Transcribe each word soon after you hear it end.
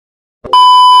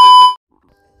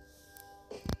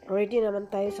Ready naman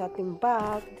tayo sa ating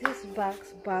bag. This bag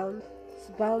is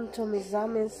bound to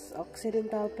Misamis,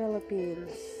 Occidental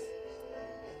Philippines.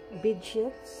 Bed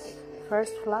sheets,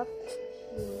 first flat.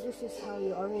 This is how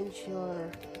you arrange your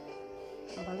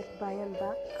balikbayan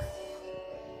bag.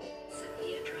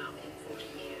 Severe drought in 40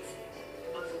 years.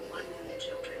 Over 1 million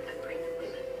children and pregnant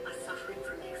women are suffering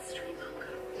from extreme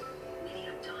hunger. Many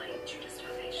are dying due to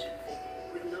starvation.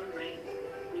 With no rain,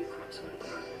 new crops won't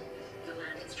grow. The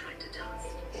land is trying to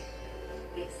dust.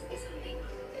 This is Halima,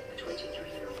 a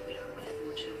 23-year-old widow with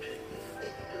 4 children.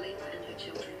 Halima and her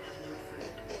children have no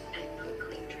food and no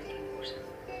clean drinking water.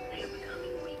 They are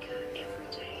becoming weaker every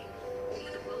day.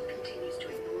 If the world continues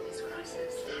to ignore this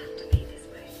crisis, it has to be this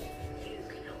way. You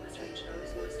can help us reach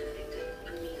those most affected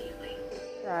immediately.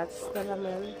 That's the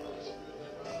laman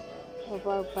of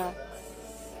our bags.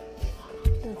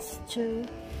 That's 2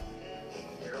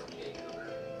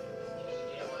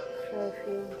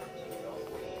 perfume.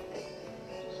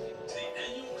 The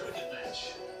annual cricket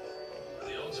match.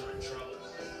 The odds are in trouble.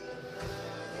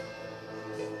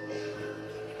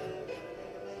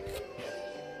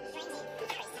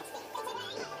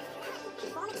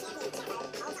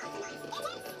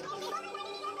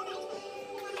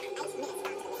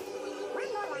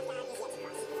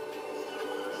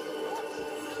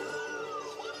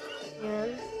 Yan,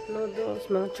 noodles,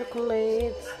 mga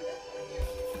chocolates.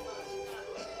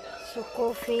 So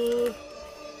coffee,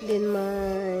 then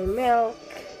my milk.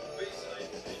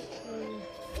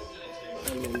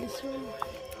 And then this one,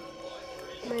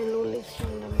 my lulis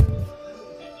yung naman.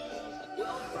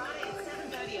 Friday at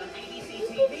 7:30 on ABC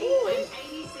TV and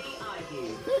ABC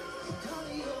iView.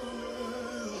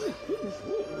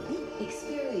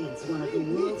 Experience one of the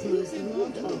world's most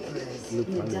loved operas,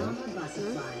 Madama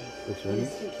Butterfly, in a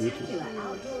spectacular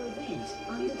outdoor event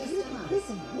under the stars.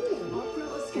 Opera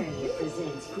Australia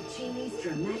presents Puccini's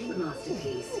dramatic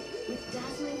masterpiece with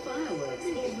dazzling fireworks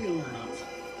every night.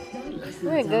 Don't miss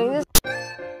Madama.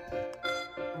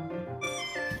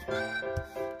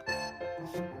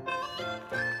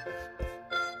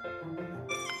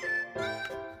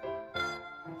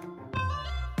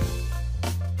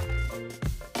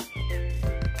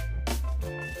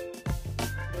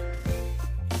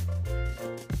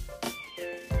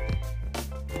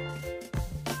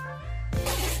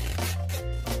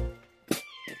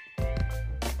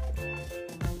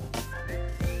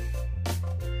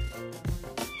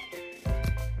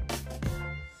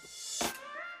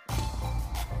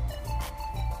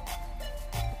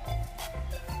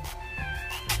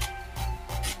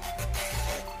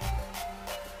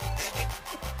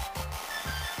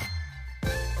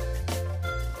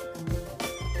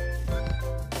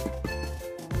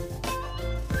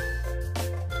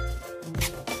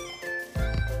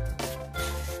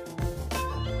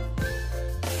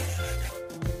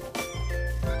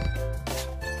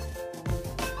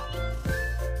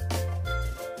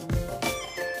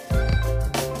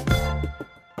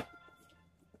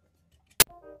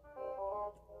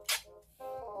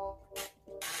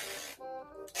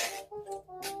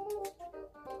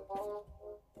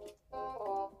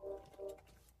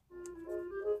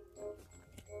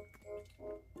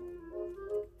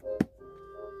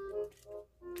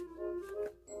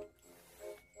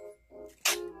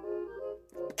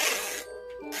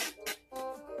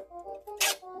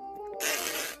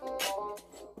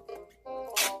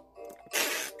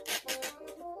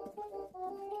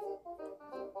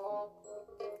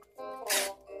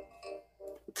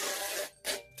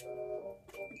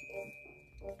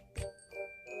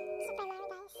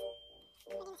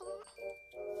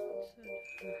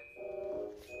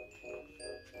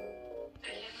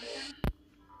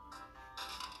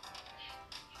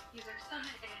 He's our son,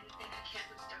 and I can't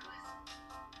lose Douglas.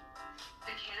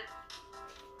 I can't.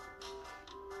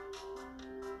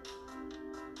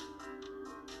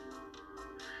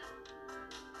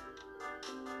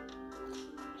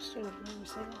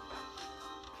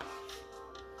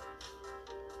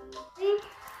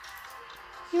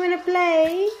 You wanna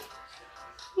play?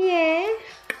 Yeah.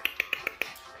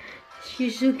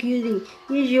 She's so cutie.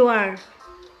 Yes, you are.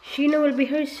 Sheena will be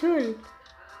here soon.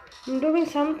 I'm doing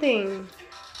something.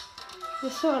 You're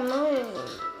so annoying.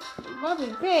 Bobby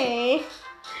Bay.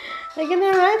 I'm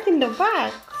gonna write in the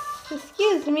box.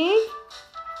 Excuse me.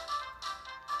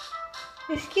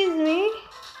 Excuse me.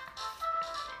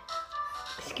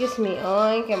 Excuse me.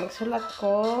 Oy, kaya magsulat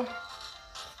ko.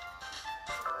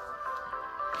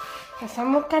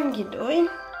 Kasamukan gid, oy.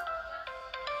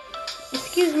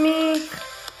 Excuse me.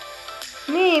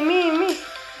 Me.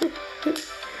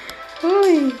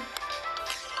 Oy.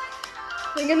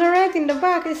 I'm gonna write in the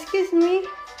back. Excuse me.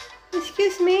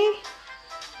 Excuse me.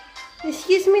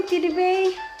 Excuse me, Teddy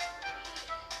Bear.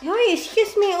 Oi,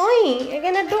 excuse me, oi, I'm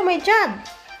gonna do my job.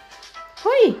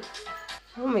 Oi.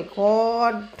 Oh my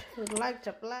god, I like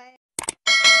to play.